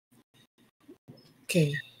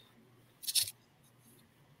Okay.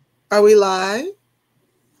 Are we live?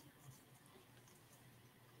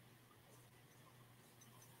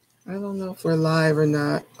 I don't know if we're live or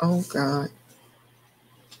not. Oh, God.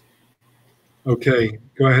 Okay,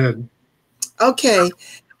 go ahead. Okay.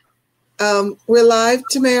 We're live,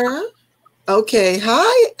 Tamara. Okay.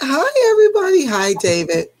 Hi, everybody. Hi,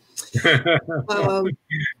 David.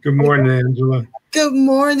 Good morning, Angela. Good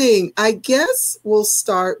morning. I guess we'll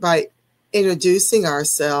start by introducing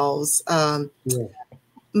ourselves. Yeah.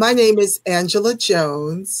 My name is Angela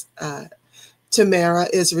Jones. Tamara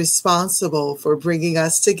is responsible for bringing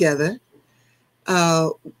us together.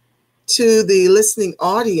 To the listening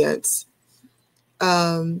audience,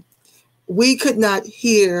 we could not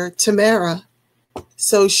hear Tamara,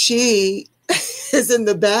 so she is in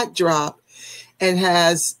the backdrop and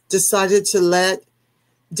has decided to let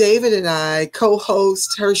David and I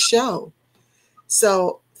co-host her show.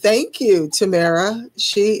 So thank you, Tamara.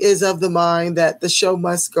 She is of the mind that the show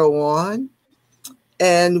must go on,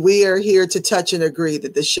 and we are here to touch and agree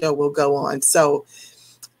that the show will go on. So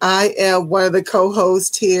I am one of the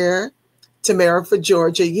co-hosts here, Tamara for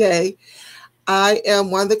Georgia, yay. I am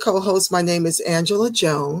one of the co-hosts. My name is Angela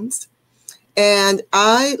Jones, and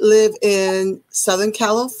I live in Southern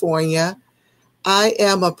California. I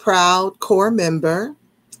am a proud core member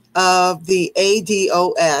of the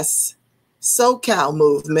ADOS SoCal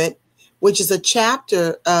movement, which is a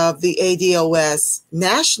chapter of the ADOS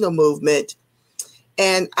national movement.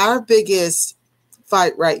 And our biggest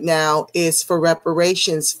fight right now is for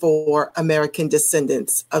reparations for American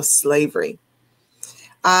descendants of slavery.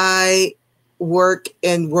 I work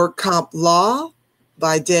in work comp law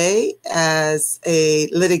by day as a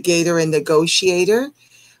litigator and negotiator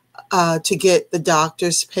to get the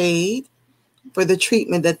doctors paid for the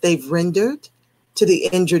treatment that they've rendered to the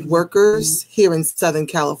injured workers here in Southern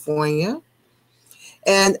California.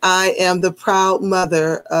 And I am the proud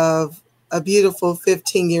mother of a beautiful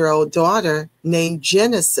 15-year-old daughter named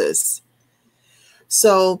Genesis.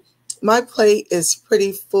 So my plate is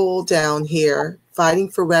pretty full down here, fighting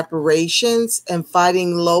for reparations and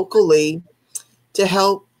fighting locally to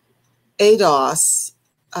help ADOS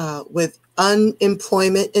with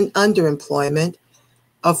unemployment and underemployment,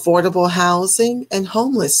 affordable housing, and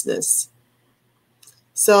homelessness.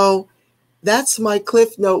 So that's my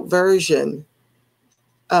Cliff Note version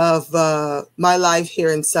of my life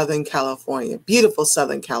here in Southern California, beautiful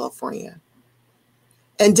Southern California.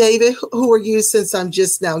 And David, who are you, since I'm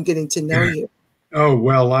just now getting to know you? Oh,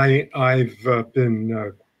 well, I've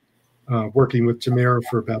been working with Tamara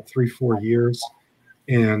for about 3-4 years,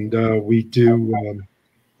 and we do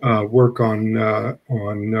work on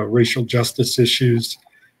racial justice issues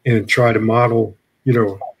and try to model,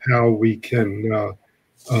 how we can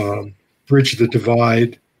bridge the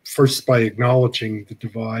divide, first by acknowledging the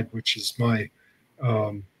divide, which is my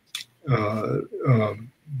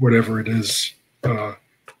whatever it is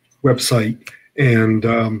website, and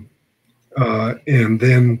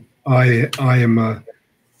then I am a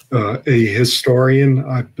historian.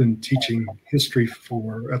 I've been teaching history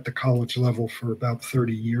at the college level for about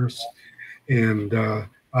 30 years, and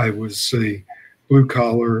I was a blue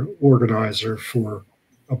collar organizer for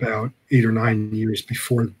about 8 or 9 years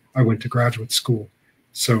before I went to graduate school.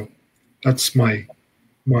 So that's my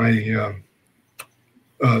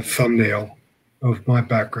thumbnail of my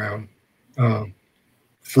background.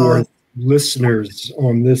 For listeners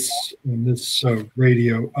on this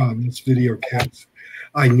radio, this video cast,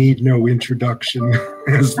 I need no introduction,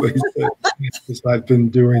 as they say, because I've been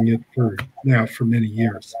doing it for many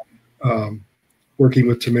years, working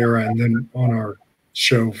with Tamara and then on our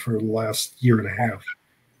show for the last 1.5 years.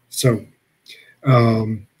 So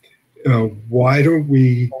why don't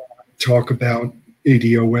we talk about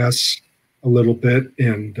ADOS a little bit,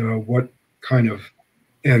 and what kind of,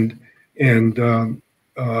 and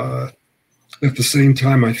at the same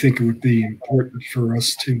time, I think it would be important for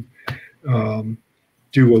us to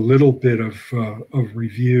do a little bit of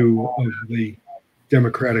review of the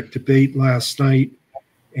Democratic debate last night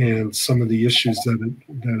and some of the issues that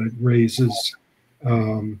it raises,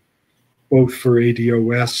 both for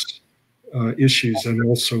ADOS issues and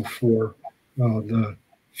also for the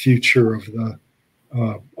future of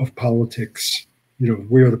politics.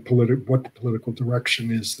 What the political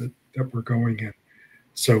direction is that we're going in.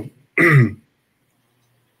 So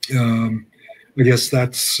I guess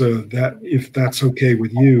that's that. If that's okay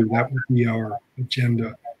with you, that would be our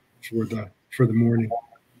agenda for the morning.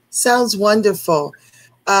 Sounds wonderful.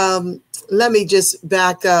 Let me just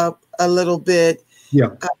back up a little bit.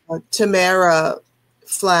 Yeah. Tamara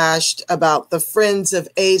flashed about the Friends of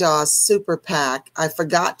ADOS Super PAC. I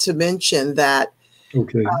forgot to mention that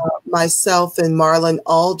Okay. Myself and Marlon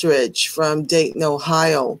Aldridge from Dayton,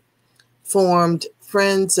 Ohio, formed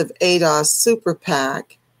Friends of ADOS Super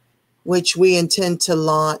PAC, which we intend to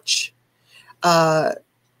launch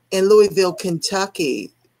in Louisville,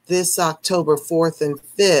 Kentucky, this October 4th and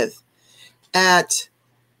 5th at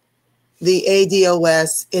the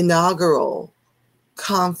ADOS inaugural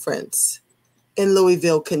conference in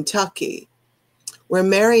Louisville, Kentucky, where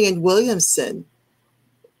Marianne Williamson,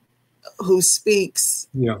 who speaks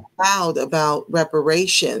loud about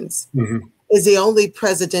reparations, is the only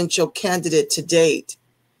presidential candidate to date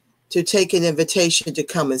to take an invitation to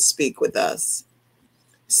come and speak with us.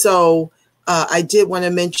 So I did want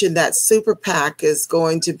to mention that Super PAC is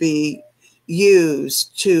going to be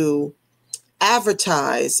used to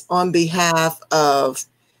advertise on behalf of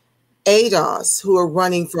ADOS who are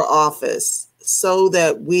running for office so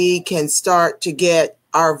that we can start to get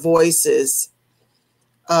our voices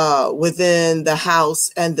within the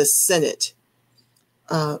House and the Senate,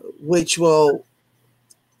 which will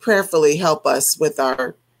prayerfully help us with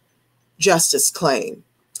our justice claim.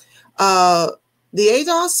 The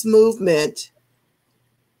ADOS movement,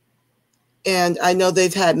 and I know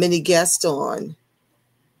they've had many guests on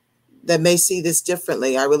that may see this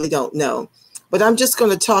differently. I really don't know. But I'm just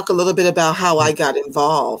going to talk a little bit about how I got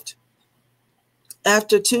involved.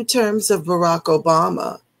 After 2 terms of Barack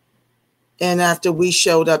Obama, and after we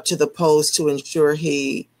showed up to the polls to ensure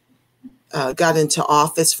he got into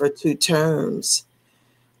office for 2 terms,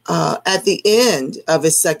 at the end of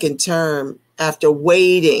his 2nd term, after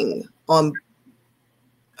waiting on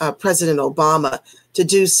President Obama to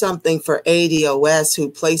do something for ADOS, who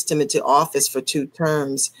placed him into office for 2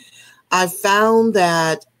 terms, I found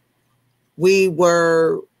that we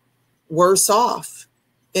were worse off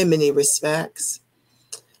in many respects.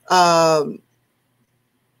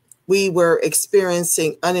 We were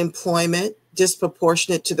experiencing unemployment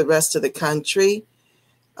disproportionate to the rest of the country,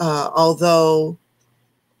 although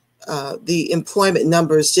the employment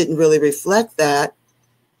numbers didn't really reflect that.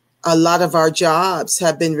 A lot of our jobs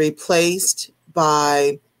have been replaced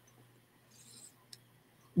by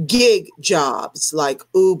gig jobs like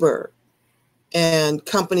Uber and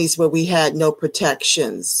companies where we had no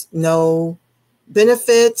protections, no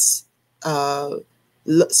benefits,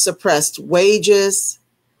 suppressed wages,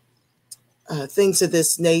 things of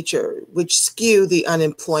this nature, which skew the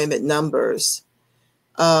unemployment numbers.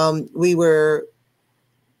 We were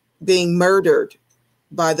being murdered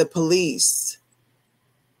by the police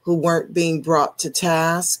who weren't being brought to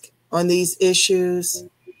task on these issues,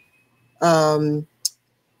 weren't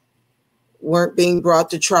being brought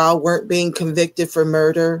to trial, weren't being convicted for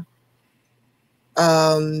murder.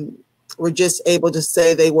 Were just able to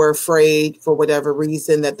say they were afraid for whatever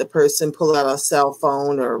reason that the person pull out a cell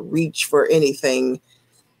phone or reach for anything,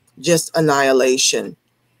 just annihilation.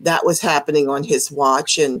 That was happening on his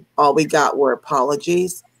watch, and all we got were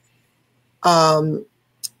apologies.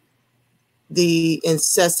 The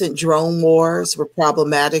incessant drone wars were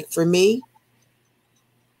problematic for me.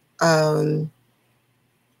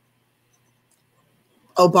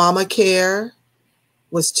 Obamacare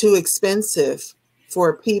was too expensive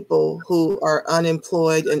for people who are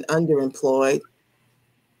unemployed and underemployed.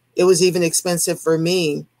 It was even expensive for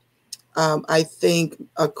me. I think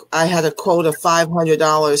I had a quote of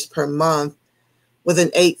 $500 per month with an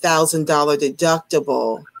 $8,000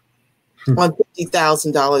 deductible on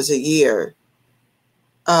 $50,000 a year.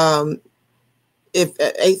 If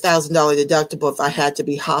 $8,000 deductible if I had to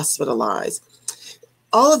be hospitalized.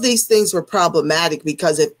 All of these things were problematic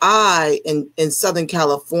because if I, in Southern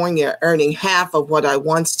California, earning half of what I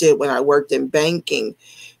once did when I worked in banking,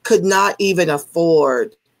 could not even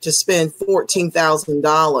afford to spend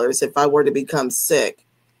 $14,000 if I were to become sick.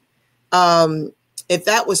 If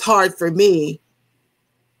that was hard for me,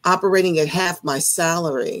 operating at half my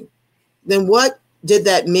salary, then what did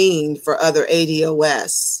that mean for other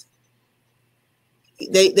ADOS?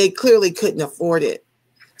 They clearly couldn't afford it.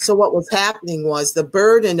 So what was happening was the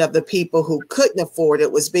burden of the people who couldn't afford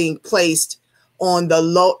it was being placed on the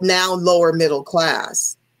now lower middle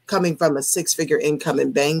class, coming from a 6-figure income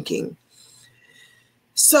in banking.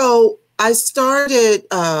 So I started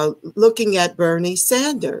looking at Bernie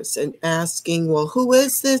Sanders and asking, well, who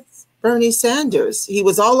is this Bernie Sanders? He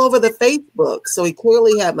was all over the Facebook, so he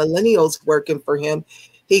clearly had millennials working for him.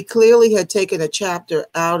 He clearly had taken a chapter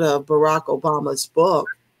out of Barack Obama's book.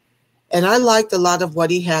 And I liked a lot of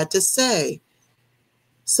what he had to say.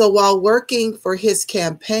 So while working for his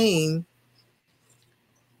campaign,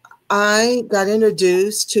 I got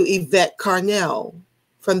introduced to Yvette Carnell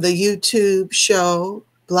from the YouTube show,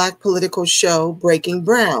 Black political show, Breaking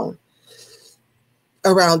Brown.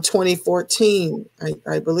 around 2014.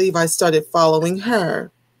 I believe I started following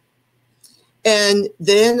her. And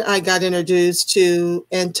then I got introduced to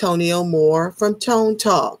Antonio Moore from Tone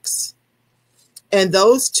Talks. And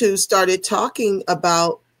those two started talking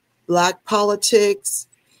about Black politics,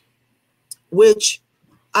 which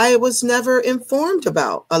I was never informed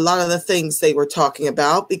about a lot of the things they were talking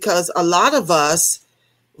about, because a lot of us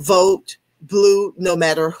vote blue no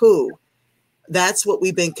matter who. That's what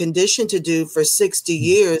we've been conditioned to do for 60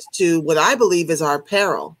 years, to what I believe is our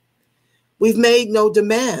peril. We've made no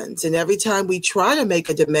demands. And every time we try to make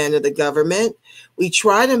a demand of the government, we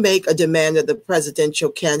try to make a demand of the presidential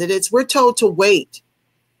candidates, we're told to wait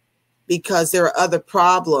because there are other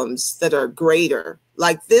problems that are greater.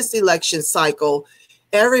 Like this election cycle,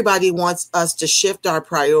 everybody wants us to shift our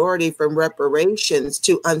priority from reparations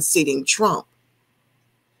to unseating Trump.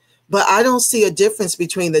 But I don't see a difference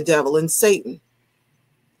between the devil and Satan.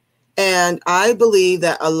 And I believe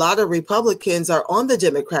that a lot of Republicans are on the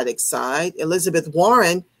Democratic side. Elizabeth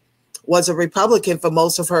Warren was a Republican for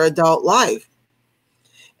most of her adult life.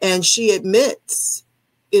 And she admits,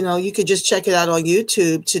 you could just check it out on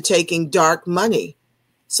YouTube, to taking dark money.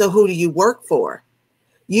 So who do you work for?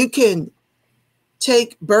 You can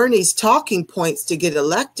take Bernie's talking points to get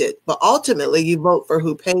elected, but ultimately you vote for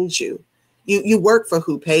who pays you. You work for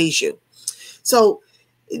who pays you. So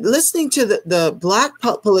listening to the Black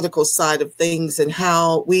political side of things and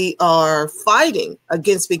how we are fighting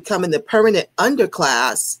against becoming the permanent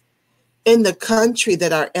underclass in the country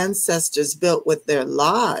that our ancestors built with their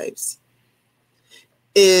lives,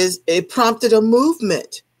 it prompted a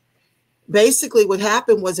movement. Basically, what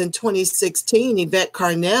happened was in 2016, Yvette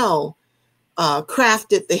Carnell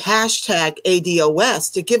crafted the hashtag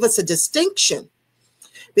ADOS to give us a distinction,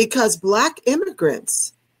 because Black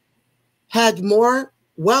immigrants had more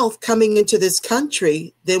wealth coming into this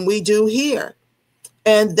country than we do here.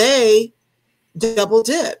 And they double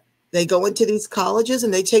dip. They go into these colleges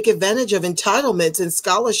and they take advantage of entitlements and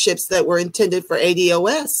scholarships that were intended for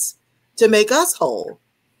ADOS to make us whole.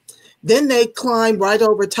 Then they climb right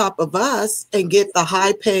over top of us and get the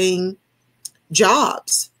high paying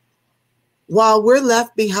jobs, while we're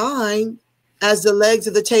left behind as the legs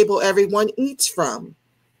of the table everyone eats from.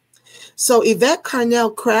 So Yvette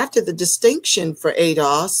Carnell crafted the distinction for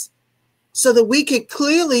ADOS so that we could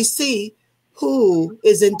clearly see who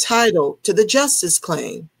is entitled to the justice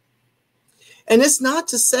claim. And it's not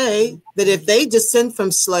to say that if they descend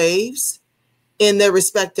from slaves in their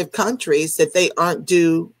respective countries that they aren't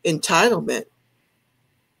due entitlement.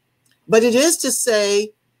 But it is to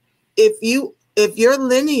say, if your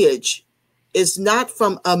lineage is not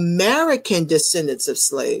from American descendants of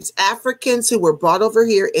slaves, Africans who were brought over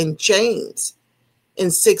here in chains in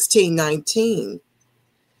 1619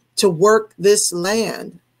 to work this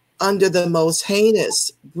land under the most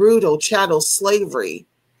heinous, brutal chattel slavery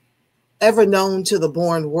ever known to the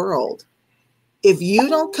born world. If you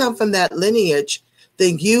don't come from that lineage,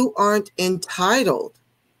 then you aren't entitled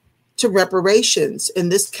to reparations in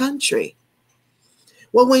this country.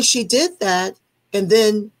 Well, when she did that, and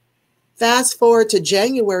then fast forward to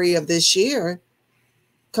January of this year,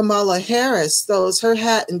 Kamala Harris throws her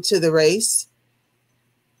hat into the race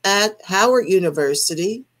at Howard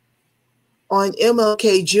University on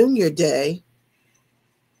MLK Jr. Day.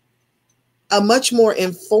 A much more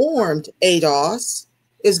informed ADOS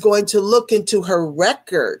is going to look into her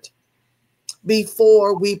record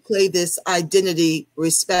before we play this identity,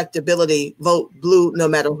 respectability, vote blue no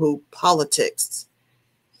matter who politics.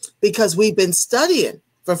 Because we've been studying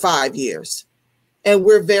for 5 years, and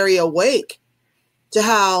we're very awake to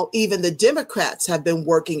how even the Democrats have been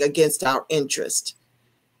working against our interest.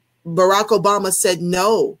 Barack Obama said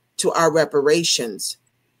no to our reparations,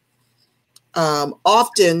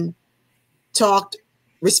 often talked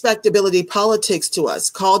respectability politics to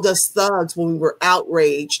us, called us thugs when we were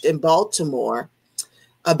outraged in Baltimore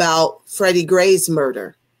about Freddie Gray's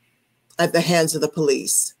murder at the hands of the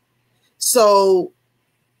police. So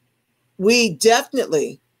we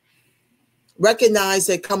definitely recognize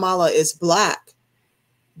that Kamala is Black,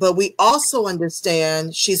 but we also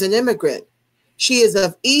understand she's an immigrant. She is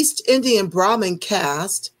of East Indian Brahmin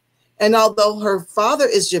caste, and although her father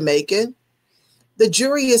is Jamaican, the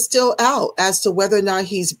jury is still out as to whether or not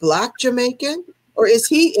he's Black Jamaican or is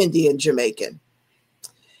he Indian Jamaican.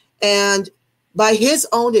 And by his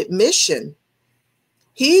own admission,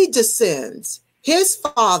 he descends, his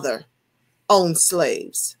father owned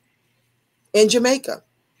slaves in Jamaica.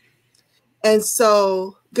 And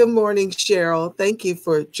so, good morning, Cheryl. Thank you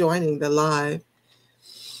for joining the live.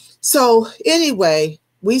 So anyway,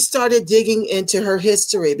 we started digging into her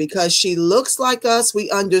history because she looks like us. We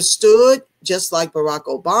understood, just like Barack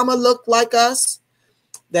Obama looked like us,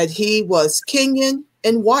 that he was Kenyan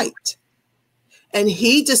and white. And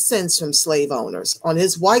he descends from slave owners on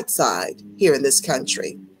his white side here in this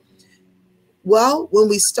country. Well, when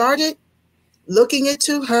we started looking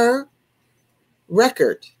into her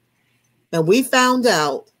record, and we found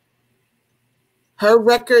out her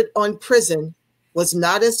record on prison was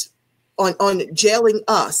not as, on jailing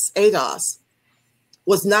us, ADOS,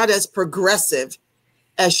 was not as progressive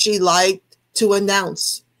as she liked to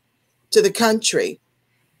announce to the country.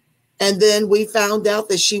 And then we found out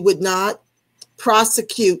that she would not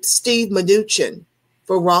prosecute Steve Mnuchin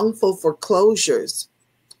for wrongful foreclosures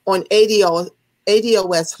on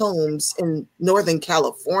ADOS homes in Northern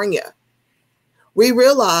California. We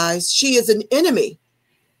realized she is an enemy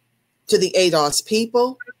to the ADOS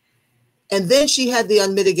people. And then she had the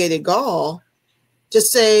unmitigated gall to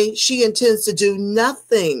say she intends to do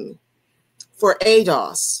nothing for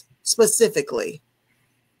ADOS specifically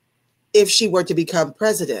if she were to become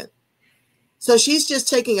president. So she's just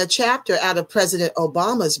taking a chapter out of President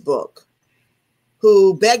Obama's book,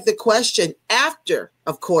 who begged the question after,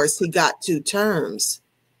 of course, he got 2 terms.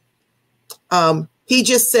 He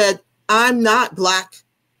just said, I'm not Black.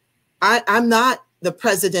 I'm not the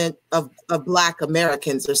president of Black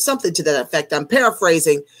Americans, or something to that effect. I'm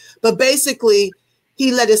paraphrasing, but basically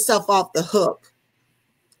he let himself off the hook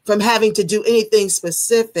from having to do anything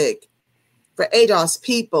specific for ADOS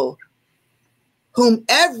people, whom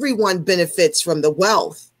everyone benefits from the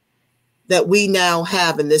wealth that we now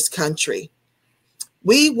have in this country.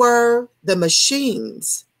 We were the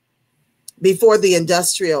machines before the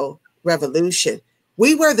Industrial Revolution.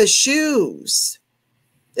 We were the shoes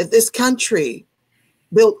that this country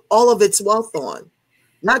built all of its wealth on.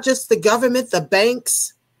 Not just the government, the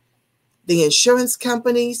banks, the insurance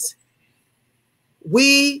companies.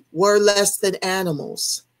 We were less than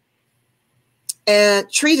animals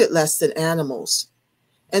and treated less than animals.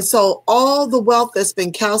 And so all the wealth that's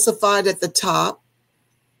been calcified at the top,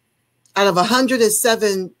 out of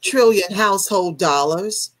 107 trillion household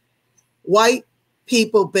dollars, white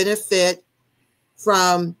people benefit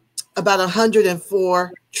from about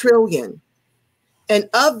 104 trillion. And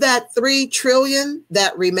of that 3 trillion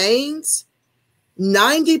that remains,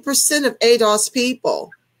 90% of ADOS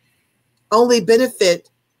people only benefit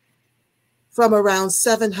from around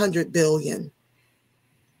 700 billion.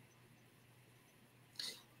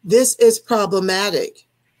 This is problematic.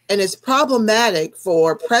 And it's problematic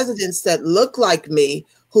for presidents that look like me,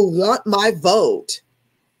 who want my vote,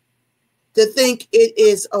 to think it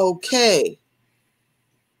is okay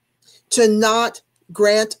to not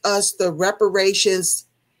grant us the reparations,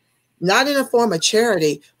 not in a form of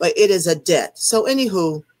charity, but it is a debt. So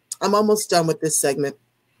anywho, I'm almost done with this segment.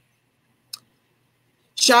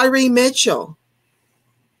 Shealey Mitchell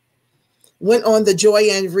went on the Joy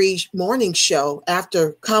and Reed morning show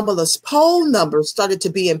after Kamala's poll numbers started to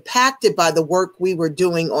be impacted by the work we were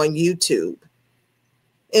doing on YouTube,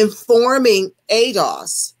 informing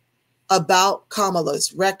ADOS about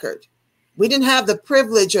Kamala's record. We didn't have the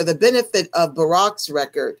privilege or the benefit of Barack's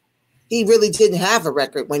record. He really didn't have a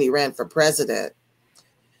record when he ran for president.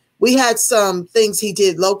 We had some things he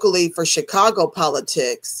did locally for Chicago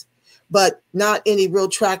politics, but not any real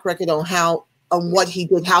track record on what he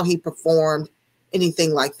did, how he performed,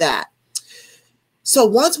 anything like that. So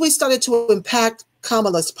once we started to impact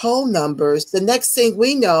Kamala's poll numbers, the next thing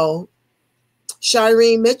we know,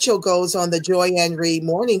 Shealey Mitchell goes on the Joy and Reed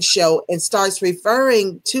morning show and starts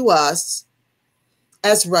referring to us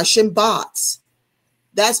as Russian bots.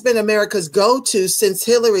 That's been America's go-to since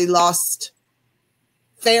Hillary lost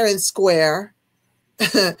fair and square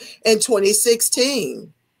in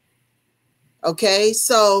 2016. Okay,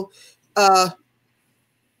 so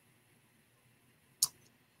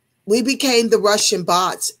we became the Russian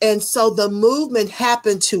bots. And so the movement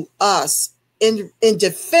happened to us in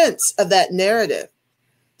defense of that narrative,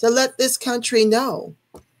 to let this country know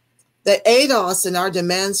that ADOS and our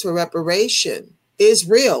demands for reparation is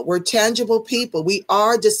real. We're tangible people. We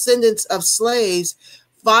are descendants of slaves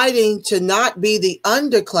fighting to not be the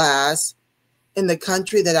underclass in the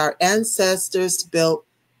country that our ancestors built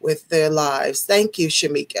with their lives. Thank you,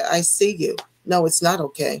 Shamika. I see you. No, it's not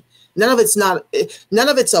okay. None of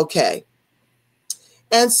it's okay.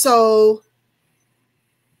 And so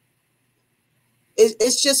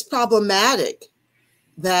it's just problematic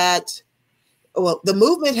that, well, the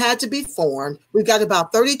movement had to be formed. We've got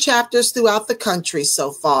about 30 chapters throughout the country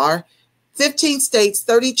so far, 15 states,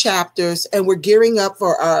 30 chapters, and we're gearing up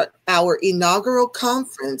for our inaugural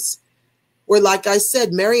conference where, like I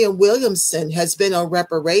said, Marianne Williamson has been on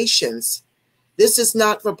reparations. This is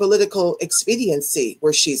not for political expediency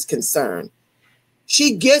where she's concerned.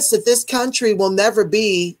 She gets that this country will never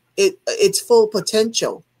be its full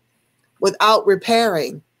potential without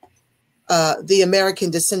repairing the American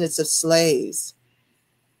descendants of slaves.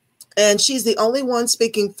 And she's the only one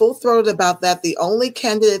speaking full-throated about that, the only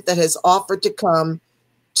candidate that has offered to come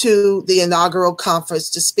to the inaugural conference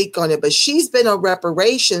to speak on it. But she's been on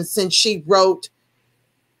reparations since she wrote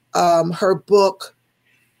her book,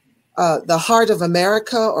 The Heart of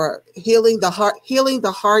America, or Healing the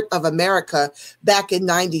Heart of America, back in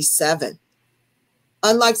 '97.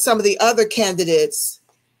 Unlike some of the other candidates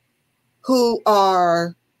who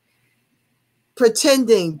are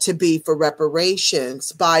pretending to be for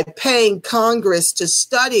reparations by paying Congress to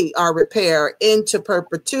study our repair into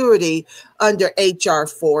perpetuity under H.R.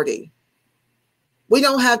 40. We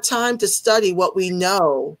don't have time to study what we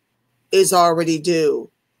know is already due.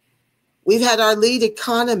 We've had our lead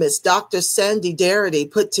economist, Dr. Sandy Darity,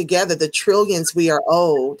 put together the trillions we are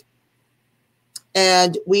owed.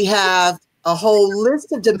 And we have a whole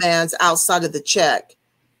list of demands outside of the check,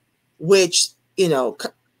 which, you know,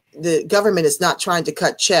 the government is not trying to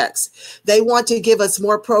cut checks. They want to give us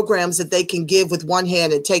more programs that they can give with one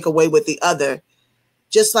hand and take away with the other,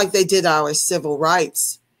 just like they did our civil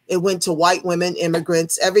rights. It went to white women,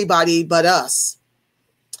 immigrants, everybody but us.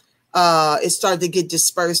 It started to get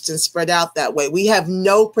dispersed and spread out that way. We have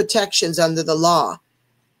no protections under the law.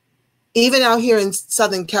 Even out here in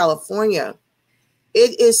Southern California,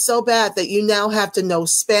 it is so bad that you now have to know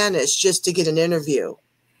Spanish just to get an interview.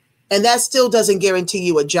 And that still doesn't guarantee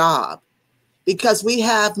you a job, because we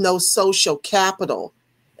have no social capital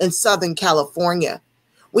in Southern California.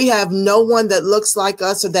 We have no one that looks like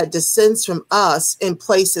us or that descends from us in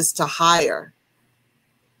places to hire.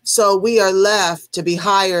 So we are left to be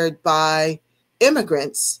hired by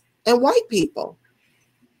immigrants and white people.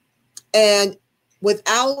 And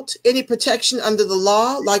without any protection under the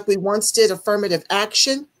law, like we once did affirmative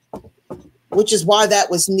action, which is why that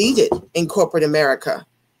was needed in corporate America.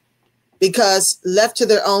 Because left to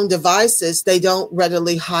their own devices, they don't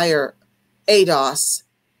readily hire ADOS.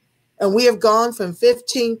 And we have gone from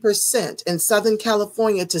 15% in Southern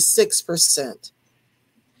California to 6%.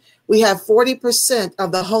 We have 40%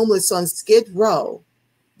 of the homeless on Skid Row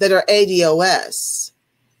that are ADOS.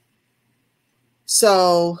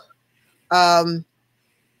 So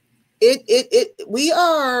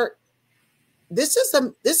this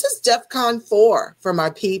is DEFCON 4 for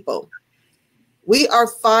my people. We are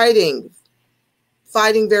fighting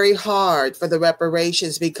very hard for the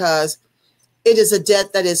reparations because it is a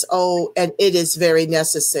debt that is owed and it is very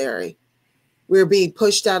necessary. We're being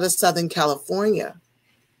pushed out of Southern California.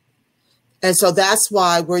 And so that's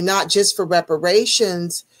why we're not just for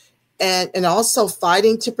reparations and also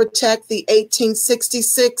fighting to protect the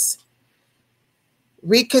 1866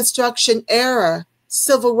 Reconstruction era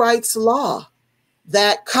civil rights law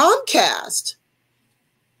that Comcast,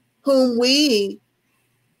 whom we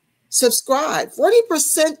subscribe,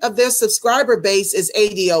 40% of their subscriber base is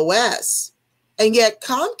ADOS. And yet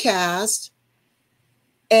Comcast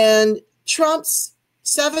and Trump's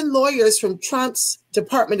 7 lawyers from Trump's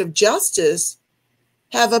Department of Justice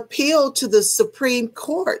have appealed to the Supreme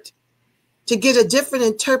Court to get a different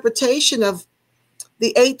interpretation of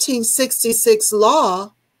the 1866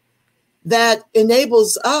 law that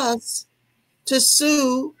enables us to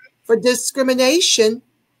sue for discrimination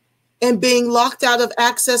and being locked out of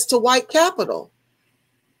access to white capital,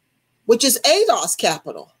 which is ADOS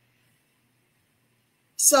capital.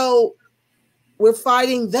 So we're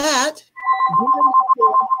fighting that,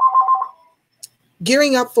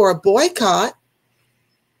 gearing up for a boycott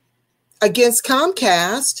against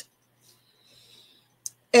Comcast,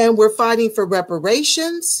 and we're fighting for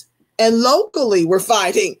reparations, and locally we're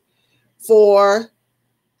fighting for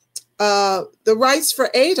the rights for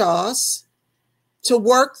ADOS to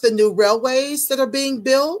work the new railways that are being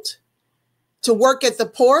built, to work at the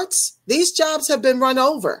ports. These jobs have been run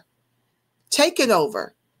over, taken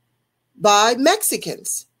over by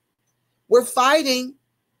Mexicans. We're fighting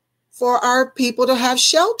for our people to have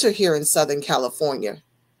shelter here in Southern California.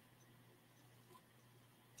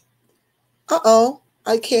 Uh-oh,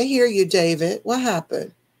 I can't hear you, David. What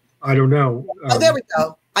happened? I don't know. Oh, there we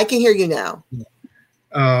go. I can hear you now.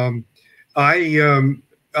 I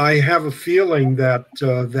have a feeling that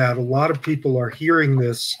that a lot of people are hearing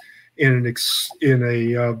this in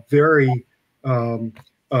a very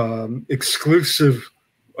exclusive,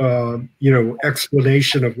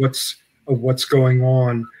 explanation of what's going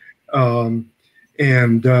on,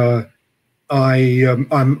 and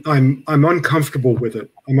I'm uncomfortable with it.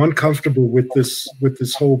 uncomfortable with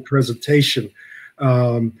this whole presentation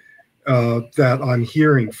that I'm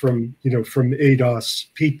hearing from from ADOS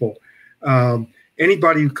people.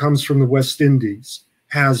 Anybody who comes from the West Indies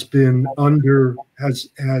has been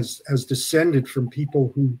has descended from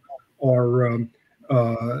people who are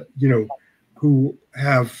who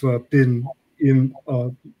have been in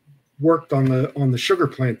worked on the sugar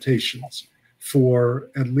plantations for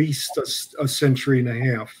at least a century and a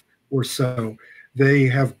half or so. They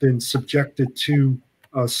have been subjected to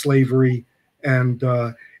slavery, and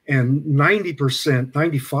 90%,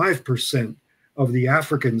 95% of the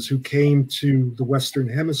Africans who came to the Western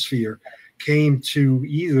Hemisphere came to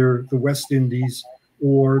either the West Indies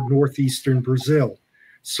or northeastern Brazil.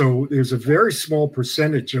 So there's a very small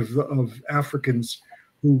percentage of Africans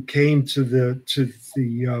who came to the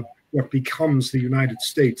what becomes the United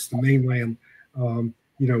States, the mainland,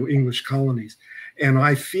 English colonies. And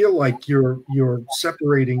I feel like you're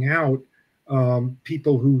separating out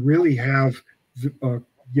people who really have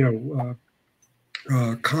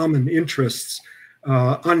common interests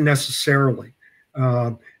unnecessarily.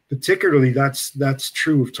 Particularly, that's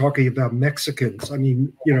true of talking about Mexicans. I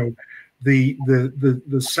mean,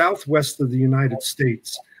 the southwest of the United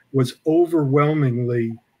States was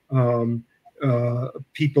overwhelmingly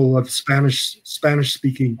people of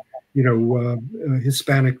Spanish-speaking,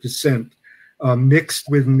 Hispanic descent, mixed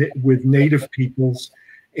with native peoples,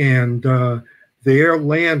 and their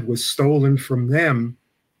land was stolen from them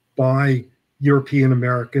by European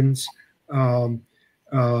Americans.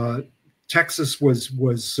 Texas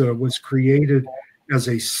was created as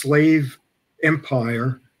a slave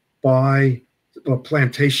empire by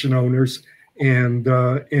plantation owners, and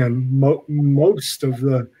most of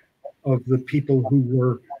the people who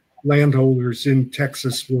were landholders in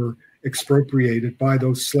Texas were expropriated by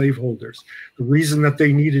those slaveholders. The reason that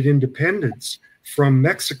they needed independence from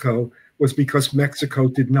Mexico was because Mexico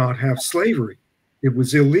did not have slavery. It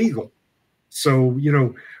was illegal. So,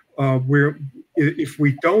 if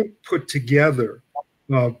we don't put together,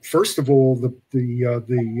 first of all,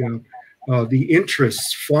 the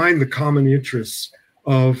interests, find the common interests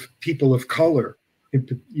of people of color,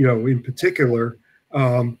 in particular,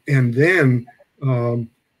 and then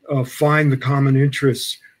find the common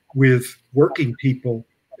interests with working people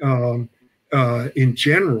in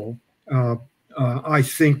general, I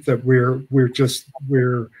think that we're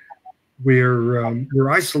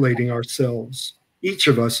isolating ourselves. Each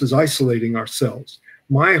of us is isolating ourselves.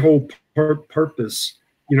 My whole purpose,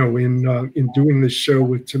 in doing this show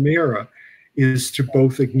with Tamara, is to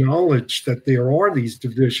both acknowledge that there are these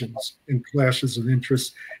divisions and clashes of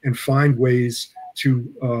interest, and find ways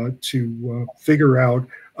to figure out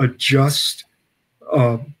a just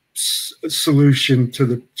solution to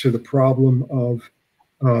the problem of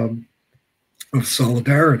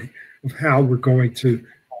solidarity, of how we're going to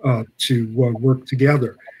work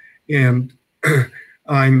together. And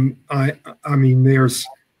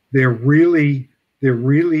there really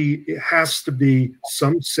has to be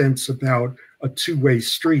some sense about a two-way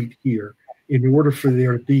street here in order for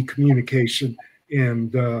there to be communication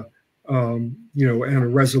and and a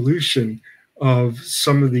resolution of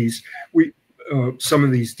some of these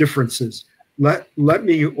differences. Let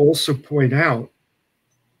me also point out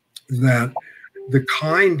that the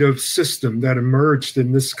kind of system that emerged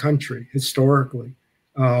in this country historically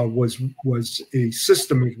was a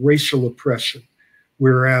system of racial oppression,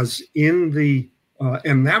 whereas in the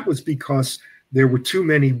and that was because there were too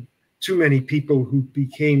many people who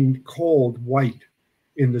became called white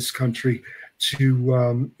in this country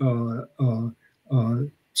to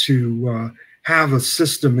have a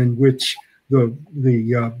system in which the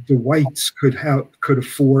whites could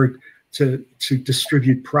afford to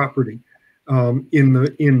distribute property in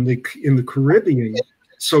the Caribbean.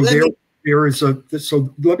 So let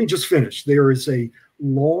me just finish. There is a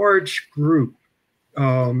large group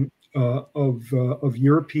of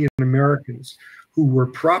European Americans who were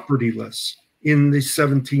propertyless in the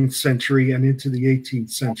 17th century and into the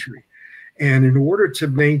 18th century. And in order to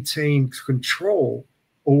maintain control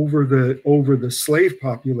over the slave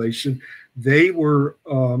population, they were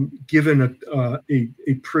given a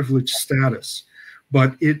privileged status,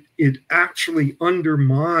 but it actually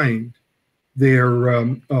undermined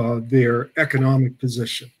their economic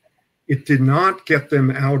position. It did not get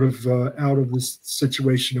them out of this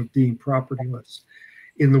situation of being propertyless.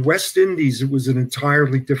 In the West Indies, it was an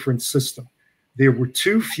entirely different system. There were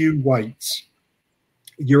too few whites,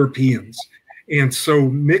 Europeans, and so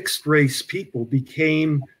mixed race people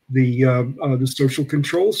became the social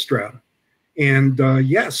control strata. And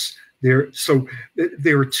yes, there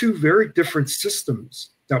are two very different systems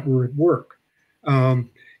that were at work.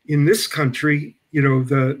 in this country, you know,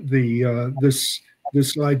 this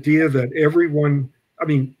idea that everyone, I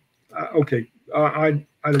mean, okay, I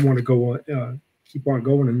don't want to go on, keep on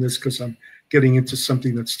going in this because I'm getting into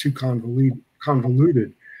something that's too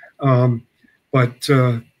convoluted. But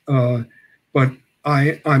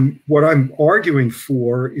I'm what I'm arguing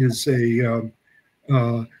for is a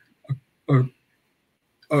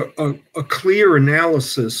clear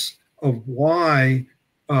analysis of why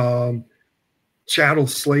chattel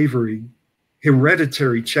slavery,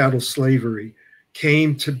 hereditary chattel slavery,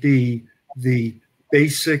 came to be the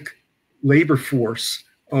basic labor force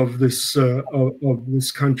of this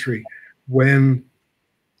country when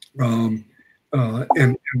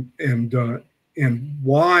and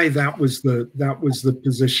why that was the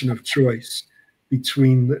position of choice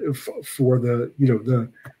between for the, you know,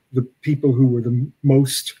 the people who were the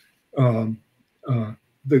most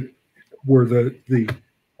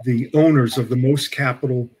the owners of the most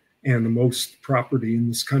capital and the most property in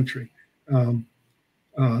this country. There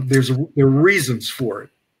are reasons for it.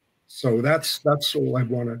 So that's all I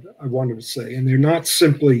wanted to say. And they don't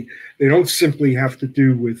simply have to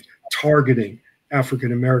do with targeting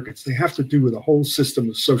African Americans. They have to do with a whole system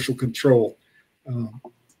of social control.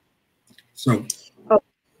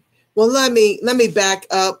 Well, let me back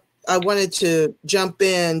up. I wanted to jump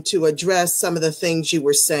in to address some of the things you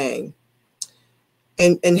were saying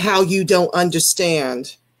and how you don't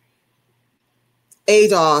understand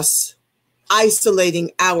ADOS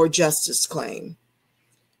isolating our justice claim.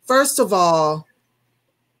 First of all,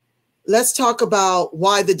 let's talk about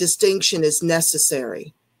why the distinction is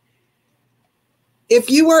necessary. If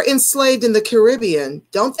you were enslaved in the Caribbean,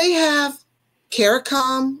 don't they have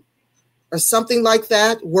CARICOM or something like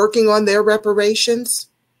that working on their reparations?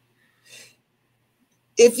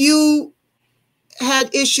 If you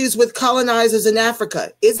had issues with colonizers in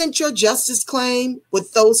Africa, isn't your justice claim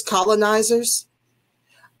with those colonizers?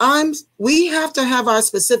 We have to have our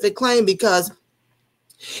specific claim, because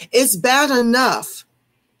it's bad enough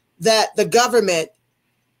that the government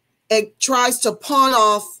tries to pawn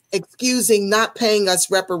off excusing not paying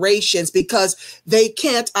us reparations because they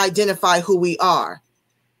can't identify who we are.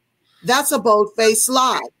 That's a bold-faced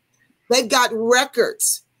lie. They've got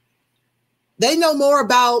records. They know more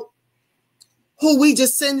about who we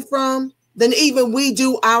descend from than even we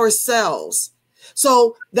do ourselves.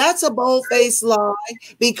 So that's a bold-faced lie,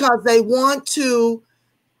 because they want to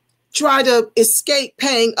try to escape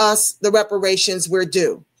paying us the reparations we're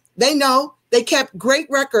due. They know they kept great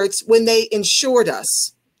records when they insured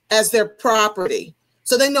us as their property.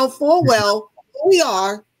 So they know full well who we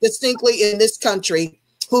are distinctly in this country,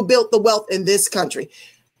 who built the wealth in this country.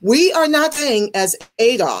 We are not saying as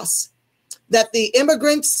ADOS that the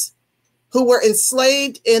immigrants who were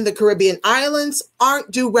enslaved in the Caribbean islands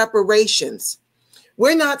aren't due reparations.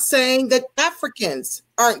 We're not saying that Africans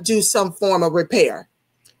aren't due some form of repair.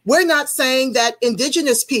 We're not saying that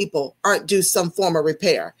indigenous people aren't due some form of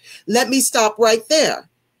repair. Let me stop right there.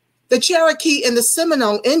 The Cherokee and the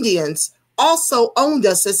Seminole Indians also owned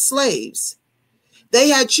us as slaves. They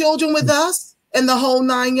had children with us and the whole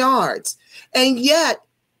 9 yards. And yet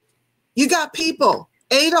you got people,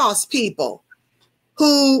 ADOS people,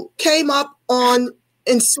 who came up on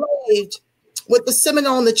enslaved with the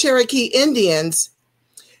Seminole and the Cherokee Indians,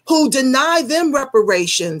 who deny them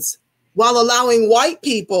reparations while allowing white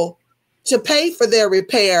people to pay for their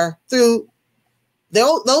repair through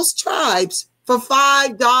those tribes. For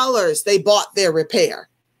 $5, they bought their repair.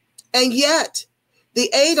 And yet the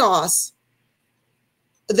ADOS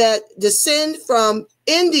that descend from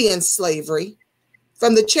Indian slavery,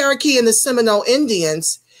 from the Cherokee and the Seminole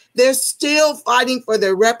Indians, they're still fighting for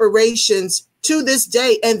their reparations to this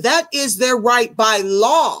day. And that is their right by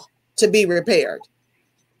law to be repaired.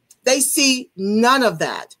 They see none of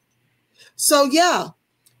that. So yeah,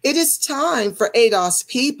 it is time for ADOS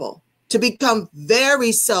people to become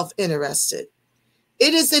very self-interested.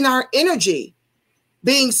 It is in our energy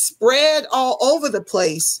being spread all over the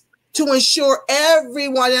place to ensure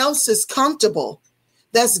everyone else is comfortable.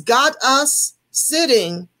 That's got us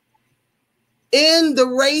sitting in the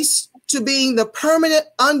race to being the permanent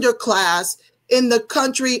underclass in the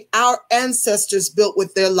country our ancestors built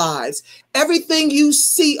with their lives. Everything you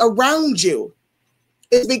see around you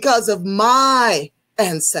is because of my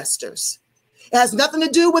ancestors. It has nothing to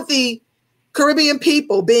do with the Caribbean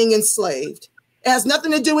people being enslaved. It has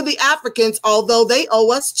nothing to do with the Africans, although they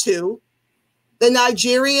owe us too. The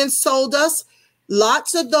Nigerians sold us.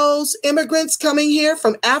 Lots of those immigrants coming here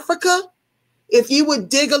from Africa, if you would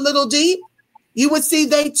dig a little deep, you would see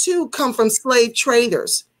they too come from slave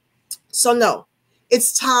traders. So no,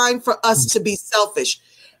 it's time for us to be selfish.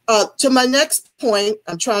 To my next point,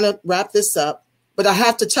 I'm trying to wrap this up, but I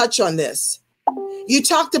have to touch on this. You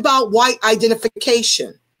talked about white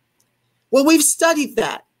identification. Well, we've studied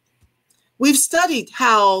that. We've studied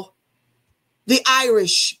how the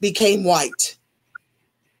Irish became white.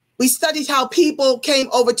 We studied how people came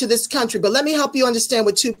over to this country, but let me help you understand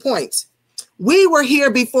with 2 points. We were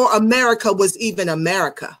here before America was even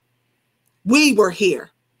America. We were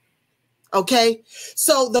here. Okay?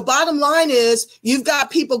 So the bottom line is you've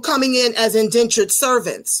got people coming in as indentured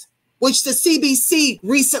servants, which the CBC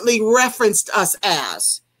recently referenced us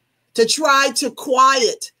as, to try to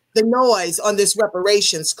quiet the noise on this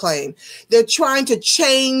reparations claim. They're trying to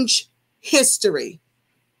change history.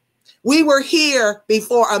 We were here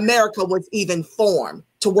before America was even formed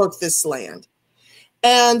to work this land.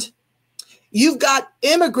 And you've got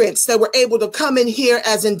immigrants that were able to come in here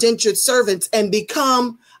as indentured servants and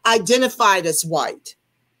become identified as white.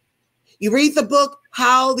 You read the book,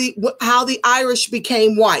 How the Irish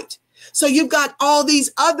Became White. So you've got all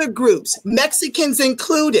these other groups, Mexicans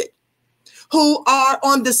included, who are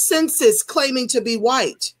on the census claiming to be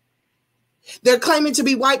white. They're claiming to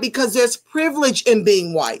be white because there's privilege in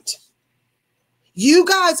being white. You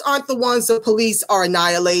guys aren't the ones the police are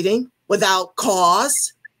annihilating without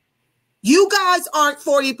cause. You guys aren't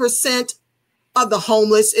 40% of the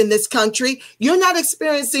homeless in this country. You're not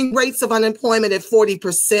experiencing rates of unemployment at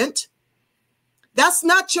 40%. That's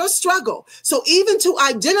not your struggle. So even to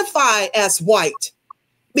identify as white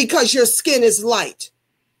because your skin is light,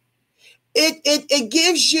 it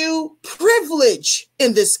gives you privilege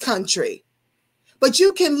in this country. But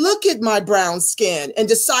you can look at my brown skin and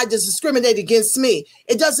decide to discriminate against me.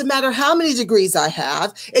 It doesn't matter how many degrees I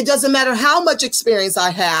have. It doesn't matter how much experience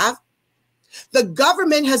I have. The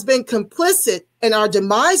government has been complicit in our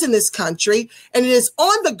demise in this country, and it is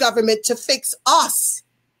on the government to fix us.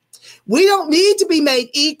 We don't need to be made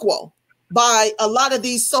equal by a lot of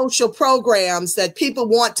these social programs that people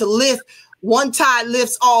want to lift. One tide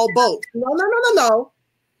lifts all boats. No.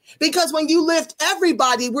 Because when you lift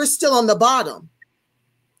everybody, we're still on the bottom.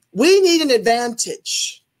 We need an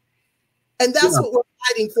advantage. And that's what we're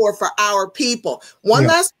fighting for our people. One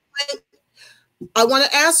last point. I want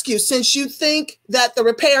to ask you, since you think that the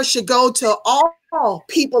repair should go to all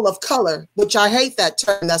people of color, which I hate that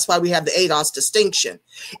term, that's why we have the ADOS distinction.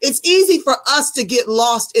 It's easy for us to get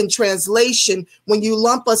lost in translation when you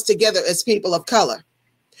lump us together as people of color.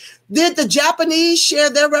 Did the Japanese share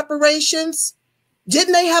their reparations?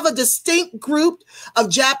 Didn't they have a distinct group of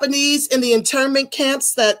Japanese in the internment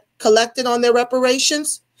camps that collected on their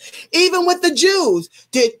reparations? Even with the Jews,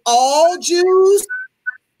 did all Jews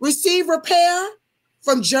receive repair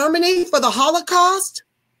from Germany for the Holocaust?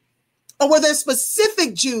 Or were there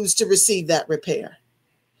specific Jews to receive that repair?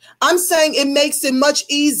 I'm saying it makes it much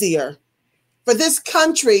easier for this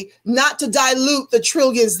country not to dilute the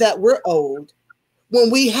trillions that we're owed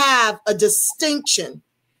when we have a distinction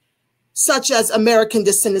such as American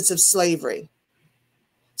descendants of slavery.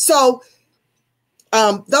 So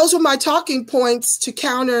those were my talking points to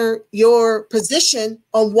counter your position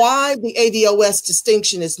on why the ADOS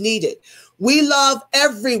distinction is needed. We love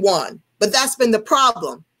everyone, but that's been the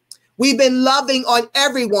problem. We've been loving on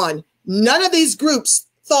everyone. None of these groups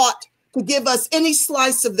thought to give us any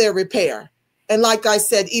slice of their repair. And like I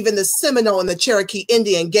said, even the Seminole and the Cherokee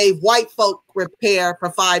Indian gave white folk repair for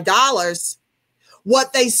 $5.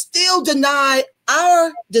 What they still deny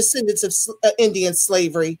our descendants of Indian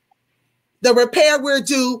slavery, the repair we're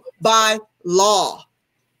due by law,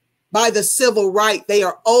 by the civil right. They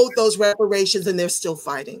are owed those reparations and they're still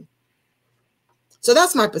fighting. So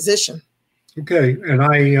that's my position. Okay, and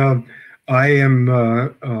I am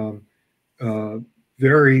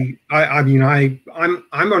very. I'm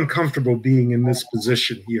uncomfortable being in this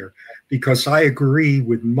position here because I agree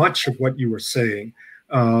with much of what you were saying,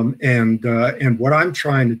 and what I'm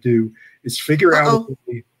trying to do is figure out a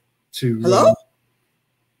way to. Hello?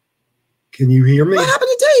 Can you hear me? What happened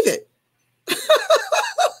to David?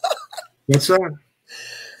 What's that?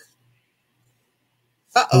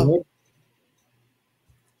 Uh-oh.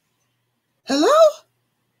 Hello?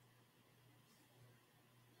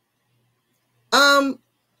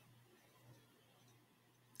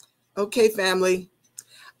 Okay, family.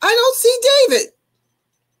 I don't see David.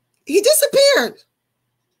 He disappeared.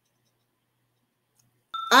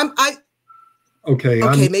 Okay,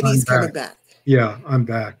 maybe he's coming back. Yeah, I'm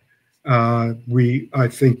back. I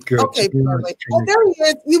think. Okay, family. Oh, there he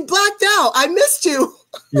is. You blacked out. I missed you.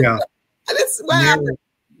 Yeah. What happened?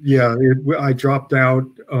 Yeah, I dropped out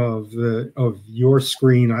of your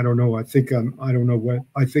screen. I don't know. I think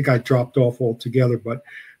I dropped off altogether. But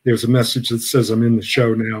there's a message that says I'm in the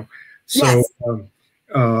show now. So, yes.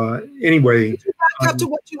 Anyway, back up to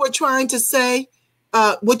what you were trying to say.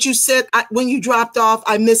 What you said when you dropped off,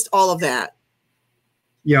 I missed all of that.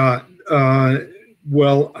 Yeah.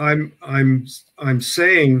 Well, I'm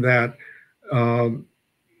saying that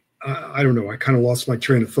I don't know. I kind of lost my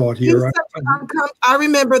train of thought here. I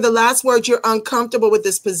remember the last word. You're uncomfortable with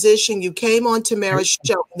this position. You came on Tamara's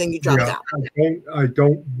show and then you dropped out. I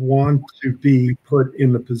don't want to be put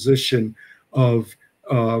in the position of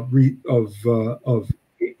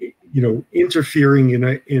interfering in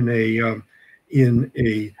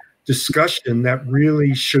a discussion that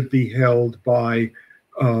really should be held by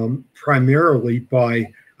primarily by,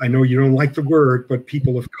 I know you don't like the word, but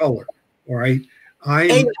people of color. All right.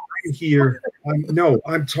 I'm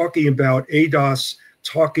talking about ADOS,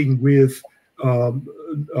 talking with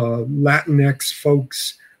Latinx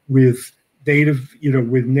folks, with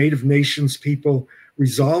Native Nations people,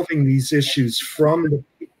 resolving these issues from the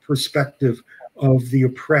perspective of the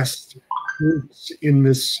oppressed groups in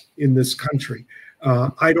this country.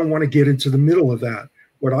 I don't want to get into the middle of that.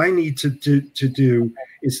 What I need to do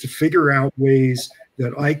is to figure out ways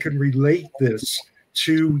that I can relate this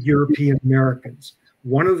to European Americans.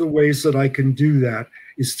 One of the ways that I can do that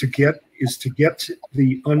is to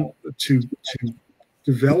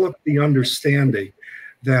develop the understanding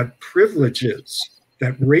that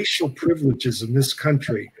racial privileges in this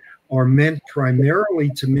country are meant primarily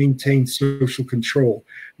to maintain social control,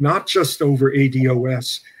 not just over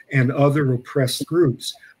ADOS and other oppressed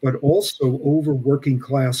groups, but also over working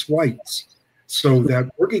class whites, so that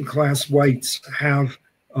working class whites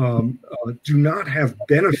do not have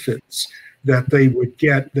benefits that they would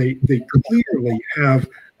get. They clearly have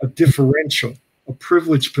a differential, a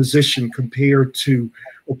privileged position compared to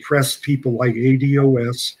oppressed people like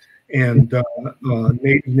ADOS and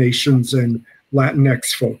Native Nations and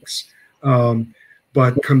Latinx folks.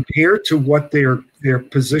 But compared to what their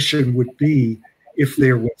position would be if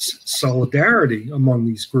there was solidarity among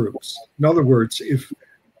these groups. In other words, if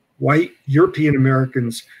white European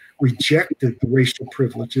Americans rejected the racial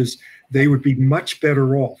privileges, they would be much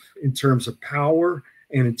better off in terms of power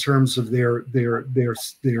and in terms of their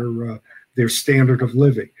standard of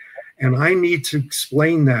living. And I need to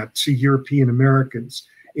explain that to European Americans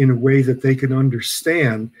in a way that they can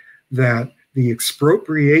understand that the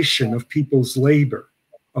expropriation of people's labor,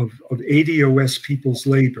 of ADOS people's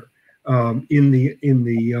labor, in the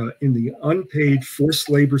unpaid forced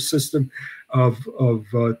labor system of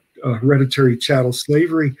hereditary chattel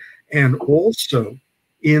slavery, and also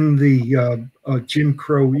in the Jim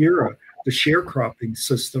Crow era, the sharecropping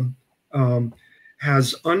system,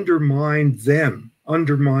 has undermined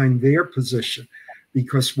their position.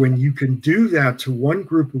 Because when you can do that to one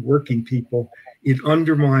group of working people, it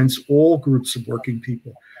undermines all groups of working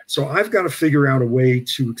people. So I've got to figure out a way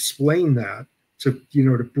to explain that, to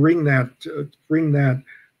bring that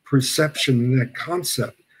perception and that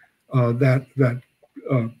concept, that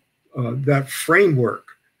framework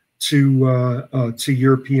to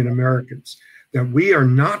European Americans, that we are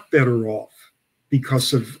not better off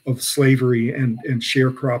because of slavery and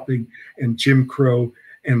sharecropping and Jim Crow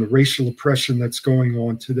and the racial oppression that's going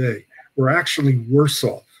on today. We're actually worse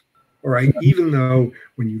off, all right? Even though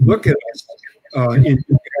when you look at us in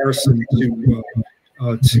comparison to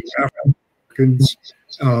African Americans,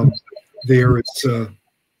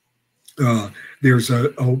 there's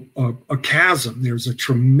a chasm, there's a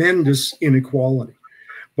tremendous inequality.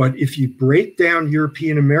 But if you break down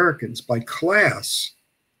European Americans by class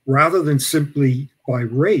rather than simply by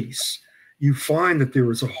race, you find that there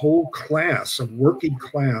is a whole class, a working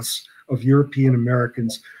class of European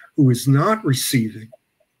Americans who is not receiving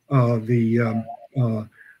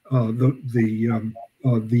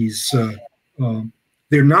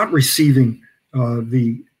they're not receiving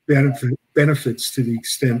the benefits to the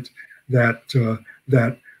extent that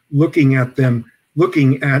looking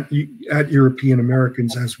at European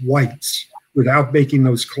Americans as whites without making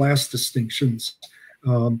those class distinctions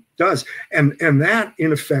does, and that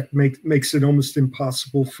in effect makes it almost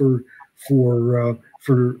impossible for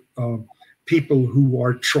people who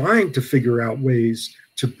are trying to figure out ways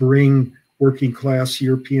to bring working class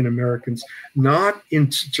European Americans not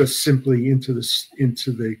into just simply into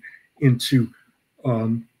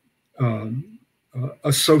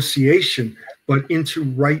association, but into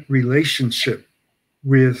right relationship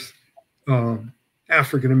with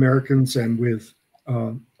African Americans and with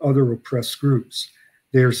other oppressed groups.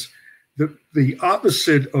 There's the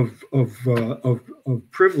opposite of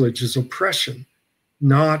privilege is oppression,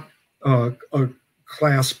 not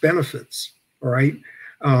class benefits. All right,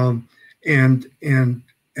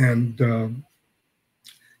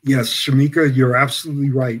 yes, Shamika, you're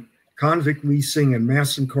absolutely right. convict leasing and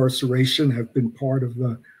mass incarceration have been part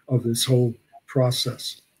of this whole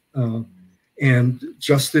process. And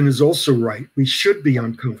Justin is also right. We should be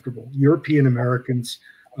uncomfortable. European Americans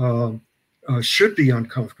should be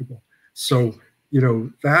uncomfortable. So,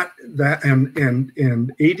 that and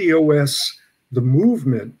ADOS, the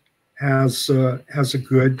movement has a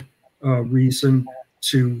good reason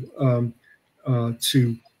to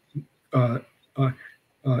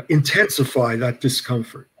intensify that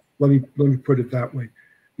discomfort. Let me put it that way,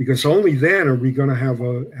 because only then are we going to have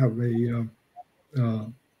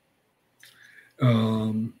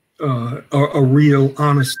a real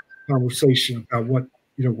honest conversation about what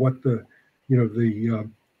the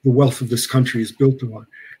wealth of this country is built on.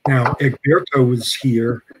 Now, Egberto is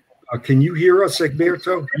here. Can you hear us,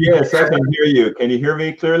 Egberto? Yes, I can hear you. Can you hear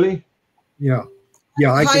me clearly? Yeah.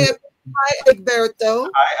 I can. Hi, Egberto.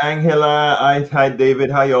 Hi, Angela. Hi, David.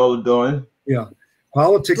 How you all doing? Yeah.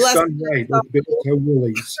 Politics done right, Egberto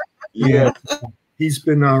Willies. Yeah. He's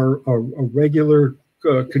been a regular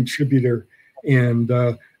contributor. And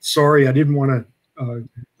sorry, I didn't want to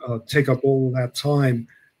take up all of that time.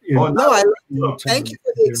 Thank you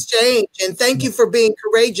for the exchange, and thank you for being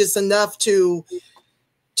courageous enough to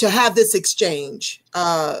have this exchange.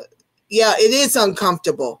 It is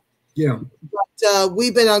uncomfortable. Yeah, but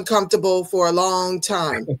we've been uncomfortable for a long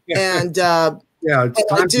time, and it's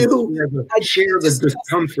time to share the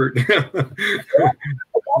discomfort.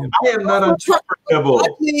 I am not uncomfortable.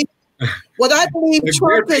 What I believe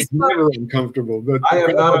Trump is never uncomfortable. But I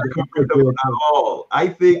am not uncomfortable at all. I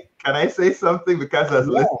think, can I say something? Because I was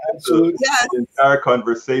listening to the entire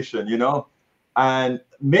conversation, and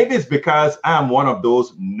maybe it's because I'm one of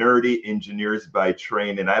those nerdy engineers by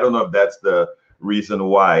training. I don't know if that's the reason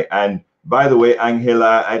why. And by the way,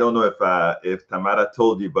 Angela, I don't know if Tamara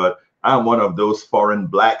told you, but I'm one of those foreign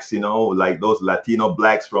blacks, like those Latino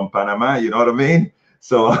blacks from Panama. You know what I mean?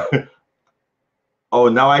 So. Oh,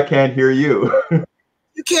 now I can't hear you.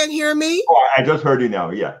 You can't hear me? Oh, I just heard you now.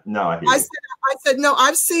 Yeah, now I hear you. I said, no,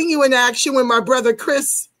 I've seen you in action when my brother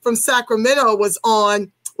Chris from Sacramento was on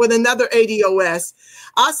with another ADOS.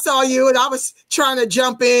 I saw you and I was trying to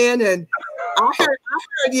jump in, and I heard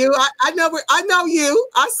you. I know you.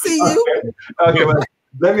 I see you. Okay, well,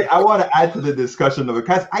 I want to add to the discussion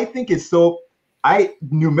because I think it's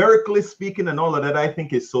numerically speaking and all of that, I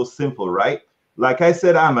think it's so simple, right? Like I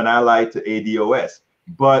said, I'm an ally to ADOS,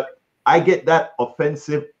 but I get that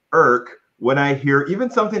offensive irk when I hear even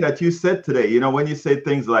something that you said today, when you say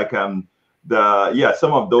things like some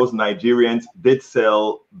of those Nigerians did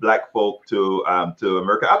sell black folk to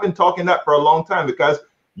America. I've been talking that for a long time because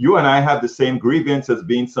you and I have the same grievance as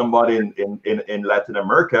being somebody in Latin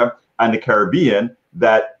America and the Caribbean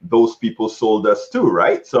that those people sold us to,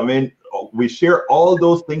 right? So I mean, we share all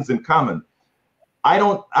those things in common. I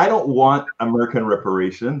don't want American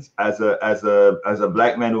reparations as a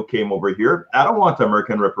black man who came over here. I don't want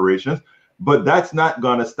American reparations, but that's not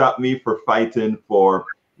going to stop me for fighting for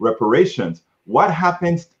reparations. What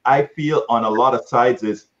happens, I feel, on a lot of sides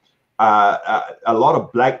is a lot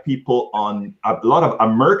of black people, on a lot of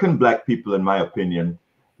American black people, in my opinion,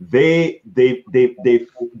 they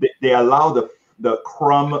allow the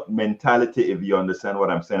crumb mentality, if you understand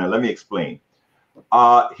what I'm saying. And let me explain.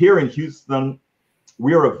 Here in Houston,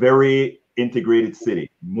 we are a very integrated city,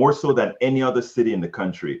 more so than any other city in the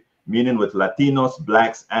country, meaning with Latinos,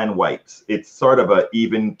 blacks, and whites. It's sort of an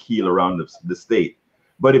even keel around the state.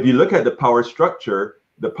 But if you look at the power structure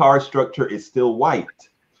is still white.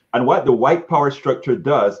 And what the white power structure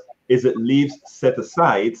does is it leaves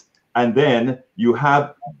set-asides, and then you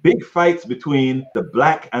have big fights between the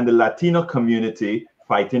black and the Latino community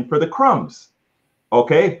fighting for the crumbs.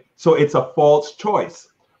 Okay? So it's a false choice.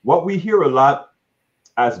 What we hear a lot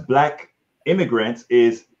as black immigrants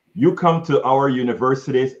is you come to our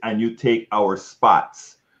universities and you take our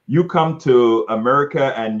spots. You come to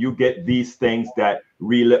America and you get these things that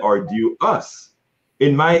really are due us.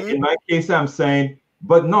 In my case, I'm saying,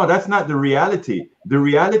 but no, that's not the reality. The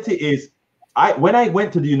reality is, when I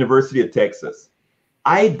went to the University of Texas,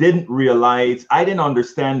 I didn't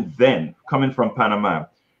understand then, coming from Panama,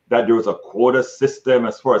 that there was a quota system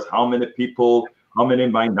as far as how many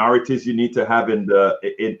minorities you need to have in the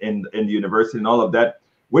university and all of that,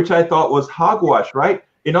 which I thought was hogwash, right?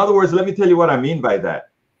 In other words, let me tell you what I mean by that.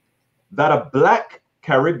 That a black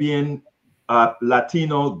Caribbean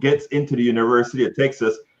Latino gets into the University of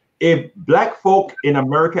Texas, if black folk in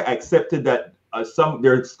America accepted that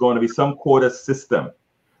there's going to be some quota system,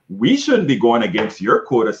 we shouldn't be going against your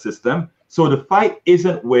quota system. So the fight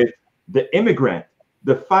isn't with the immigrant.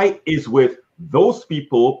 The fight is with those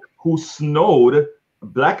people who snowed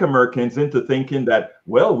Black Americans into thinking that,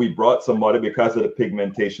 well, we brought somebody because of the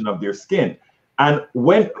pigmentation of their skin. And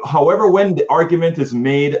however, when the argument is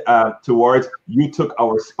made towards you took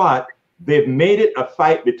our spot, they've made it a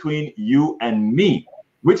fight between you and me,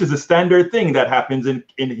 which is a standard thing that happens in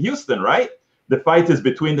Houston, right? The fight is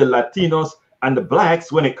between the Latinos and the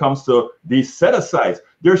blacks when it comes to these set-asides.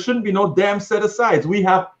 There shouldn't be no damn set-asides. We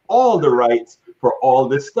have all the rights for all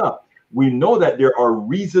this stuff. We know that there are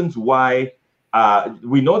reasons why,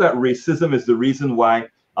 we know that racism is the reason why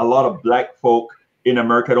a lot of black folk in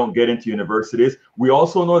America don't get into universities. We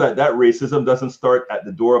also know that that racism doesn't start at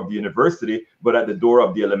the door of the university, but at the door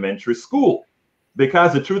of the elementary school.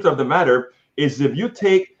 Because the truth of the matter is, if you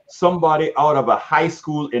take somebody out of a high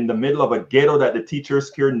school in the middle of a ghetto that the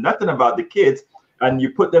teachers care nothing about the kids, and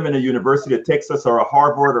you put them in a university of Texas or a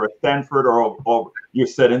Harvard or a Stanford, or you're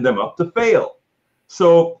setting them up to fail.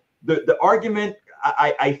 So the argument,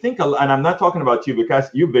 I think, and I'm not talking about you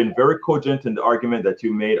because you've been very cogent in the argument that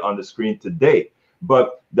you made on the screen today,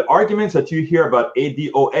 but the arguments that you hear about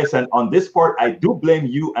ADOS, and on this part, I do blame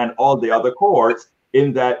you and all the other cohorts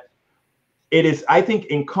in that it is, I think,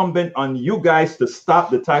 incumbent on you guys to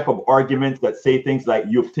stop the type of arguments that say things like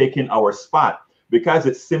you've taken our spot, because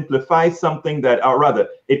it simplifies something that, or rather,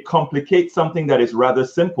 it complicates something that is rather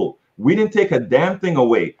simple. We didn't take a damn thing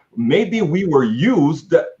away. Maybe we were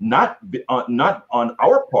used, not on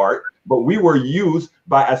our part, but we were used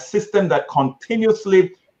by a system that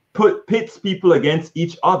continuously pits people against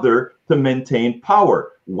each other to maintain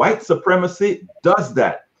power. White supremacy does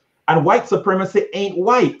that. And white supremacy ain't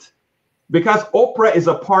white, because Oprah is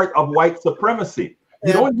a part of white supremacy.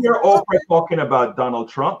 You don't hear Oprah talking about Donald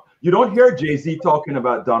Trump. You don't hear Jay-Z talking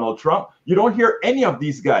about Donald Trump. You don't hear any of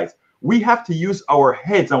these guys. We have to use our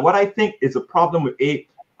heads. And what I think is a problem with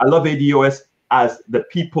I love ADOS as the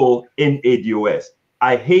people in ADOS.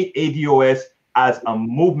 I hate ADOS as a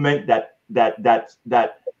movement that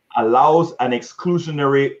allows an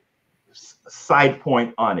exclusionary side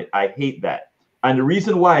point on it. I hate that. And the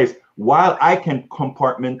reason why is, while I can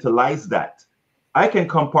compartmentalize that, I can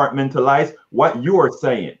compartmentalize what you are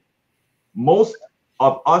saying. Most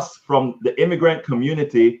of us from the immigrant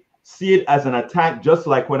community see it as an attack, just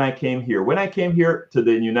like when I came here. When I came here to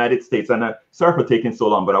the United States, and sorry for taking so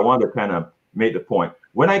long, but I wanted to kind of make the point.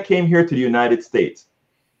 When I came here to the United States,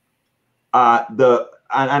 and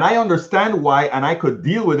I understand why, and I could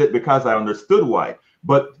deal with it because I understood why.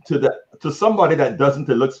 But to somebody that doesn't,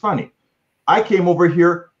 it looks funny. I came over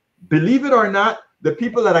here, believe it or not, the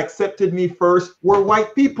people that accepted me first were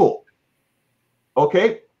white people.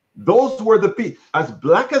 Okay? Those were the people, as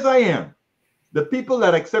black as I am, the people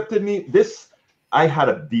that accepted me, I had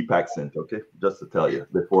a deep accent, okay? Just to tell you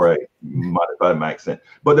before I modify my accent.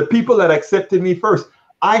 But the people that accepted me first,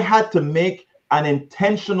 I had to make an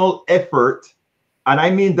intentional effort, and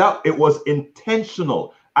I mean that it was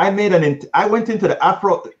intentional. I went into the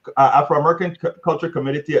Afro-American Culture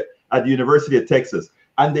Committee at the University of Texas,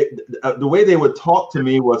 and the way they would talk to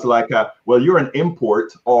me was like, well, you're an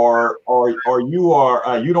import, or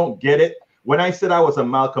you don't get it. When I said I was a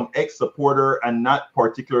Malcolm X supporter and not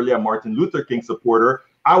particularly a Martin Luther King supporter,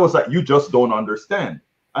 I was like, you just don't understand.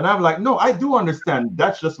 And I'm like, no, I do understand.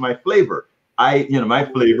 That's just my flavor. My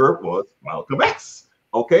flavor was Malcolm X.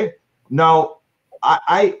 Okay. Now,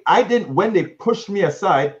 I didn't, when they pushed me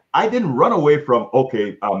aside, I didn't run away from,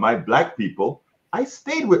 my black people. I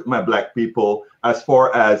stayed with my black people as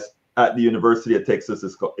far as the University of Texas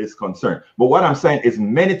is concerned. But what I'm saying is,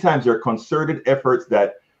 many times there are concerted efforts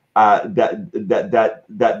that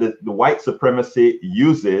the white supremacy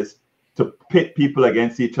uses to pit people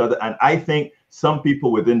against each other. And I think some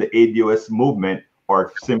people within the ADOS movement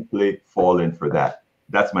are simply falling for that.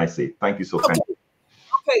 That's my say. Thank you so much.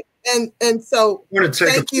 Okay, and so I want to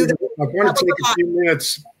take a few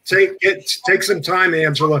minutes. Take some time,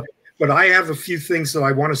 Angela. But I have a few things that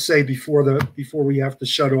I want to say before we have to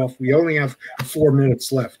shut off. We only have 4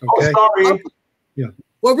 minutes left. Okay. Oh, sorry. Okay. Yeah.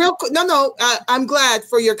 Well, real quick. No. I'm glad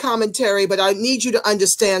for your commentary, but I need you to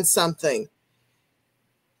understand something.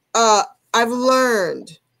 I've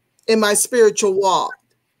learned in my spiritual walk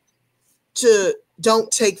to don't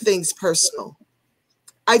take things personal.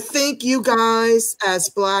 I think you guys, as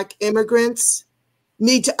Black immigrants,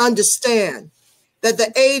 need to understand that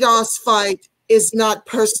the ADOS fight is not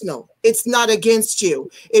personal. It's not against you.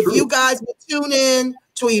 If you guys would tune in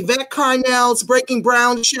to Yvette Carnell's Breaking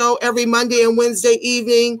Brown show every Monday and Wednesday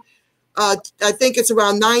evening, I think it's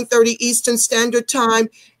around 9:30 Eastern Standard Time,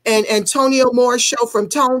 and Antonio Moore's show from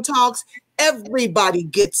Tone Talks, everybody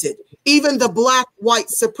gets it. Even the Black white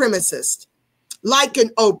supremacist, like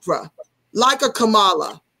an Oprah, like a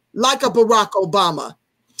Kamala, like a Barack Obama.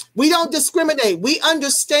 We don't discriminate. We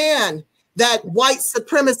understand that white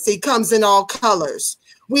supremacy comes in all colors.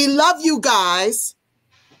 We love you guys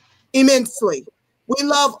immensely. We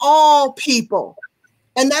love all people.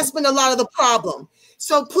 And that's been a lot of the problem.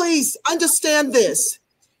 So please understand this.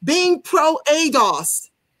 Being pro-ADOS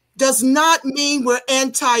does not mean we're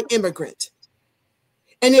anti-immigrant.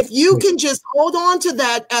 And if you can just hold on to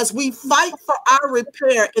that as we fight for our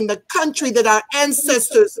repair in the country that our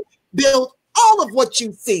ancestors built all of what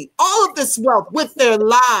you see, all of this wealth with their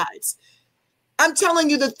lives. I'm telling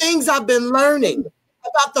you the things I've been learning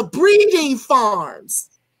about the breeding farms,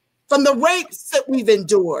 from the rapes that we've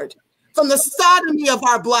endured, from the sodomy of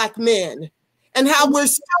our Black men, and how we're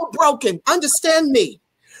still broken. Understand me.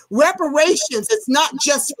 Reparations is not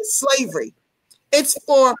just for slavery. It's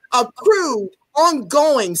for accrued,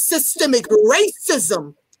 ongoing, systemic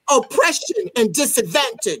racism, oppression, and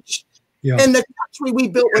disadvantage in the country we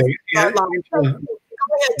built with our lives. Go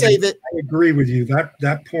ahead, David. I agree with you.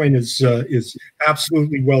 That point is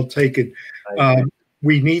absolutely well taken.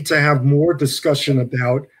 We need to have more discussion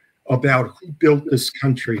about who built this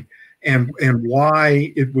country and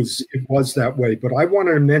why it was that way. But I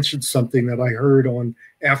wanted to mention something that I heard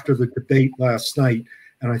after the debate last night,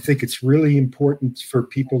 and I think it's really important for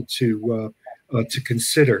people to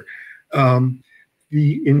consider.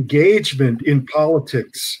 The engagement in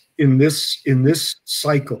politics in this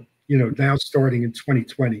cycle, now starting in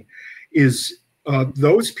 2020, is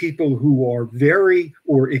those people who are very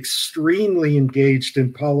or extremely engaged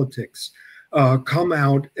in politics come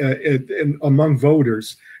out among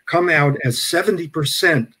voters, come out as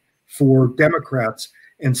 70% for Democrats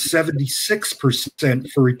and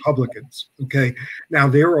 76% for Republicans. Okay, now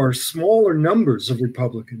there are smaller numbers of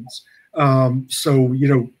Republicans.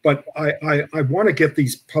 But I want to get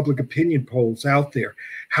these public opinion polls out there.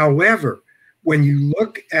 However, when you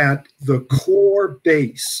look at the core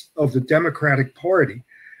base of the Democratic Party,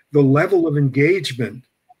 the level of engagement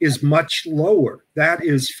is much lower. That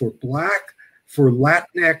is for Black, for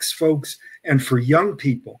Latinx folks, and for young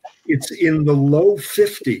people. It's in the low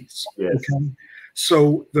 50s. Yes. Okay?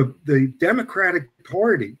 So the Democratic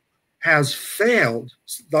Party has failed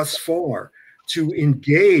thus far to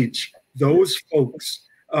engage those folks,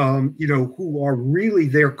 who are really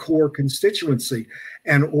their core constituency.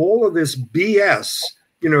 And all of this BS,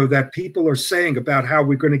 that people are saying about how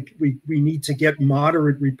we need to get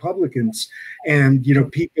moderate Republicans and,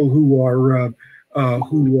 people who are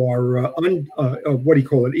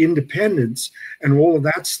independents and all of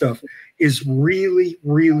that stuff is really,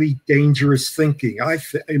 really dangerous thinking,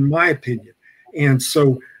 in my opinion. And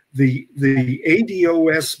so the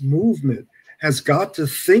ADOS movement has got to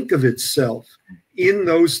think of itself in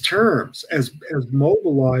those terms as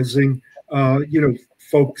mobilizing,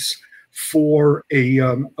 folks for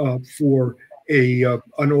an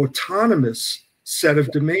autonomous set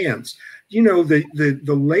of demands. The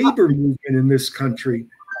labor movement in this country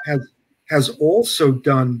has also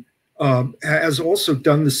done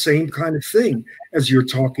the same kind of thing as you're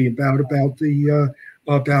talking about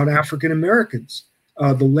African Americans.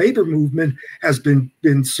 The labor movement has been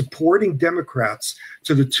supporting Democrats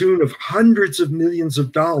to the tune of hundreds of millions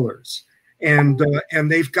of dollars, and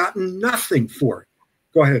they've gotten nothing for it.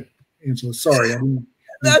 Go ahead, Angela. Sorry.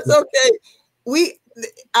 That's okay.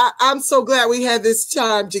 I'm so glad we had this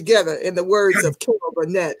time together. In the words of Carol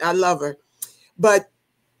Burnett, I love her. But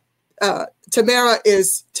Tamara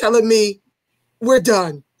is telling me we're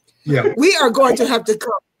done. Yeah, we are going to have to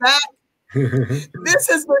come back. This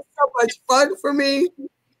has been so much fun for me.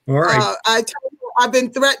 All right. I've been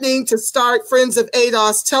threatening to start Friends of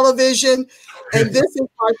ADOS television, and this is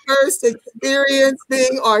my first experience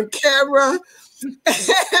being on camera.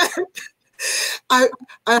 I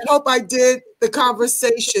hope I did the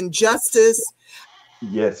conversation justice.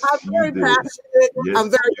 Yes, I'm very passionate. Yes, I'm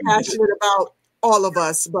very passionate about all of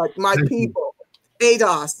us, but my people,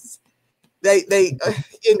 ADOS.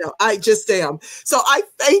 I just am. So I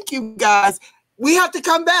thank you guys. We have to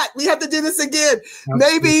come back. We have to do this again.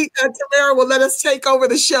 Maybe Tamara will let us take over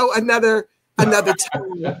the show another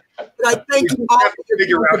time. But I thank you all. Have to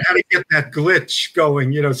figure out how to get that glitch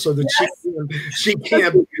going, so that she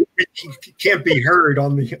can't be heard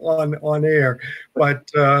on air. But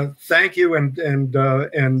thank you and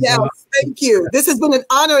yes, thank you. This has been an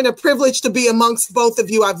honor and a privilege to be amongst both of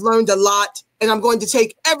you. I've learned a lot. And I'm going to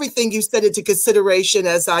take everything you said into consideration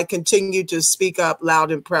as I continue to speak up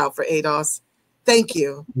loud and proud for ADOS. Thank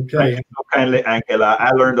you. Okay. Thank you so kindly, Angela.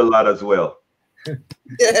 I learned a lot as well.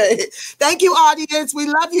 Thank you, audience. We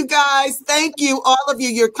love you guys. Thank you, all of you,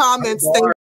 your comments. Thank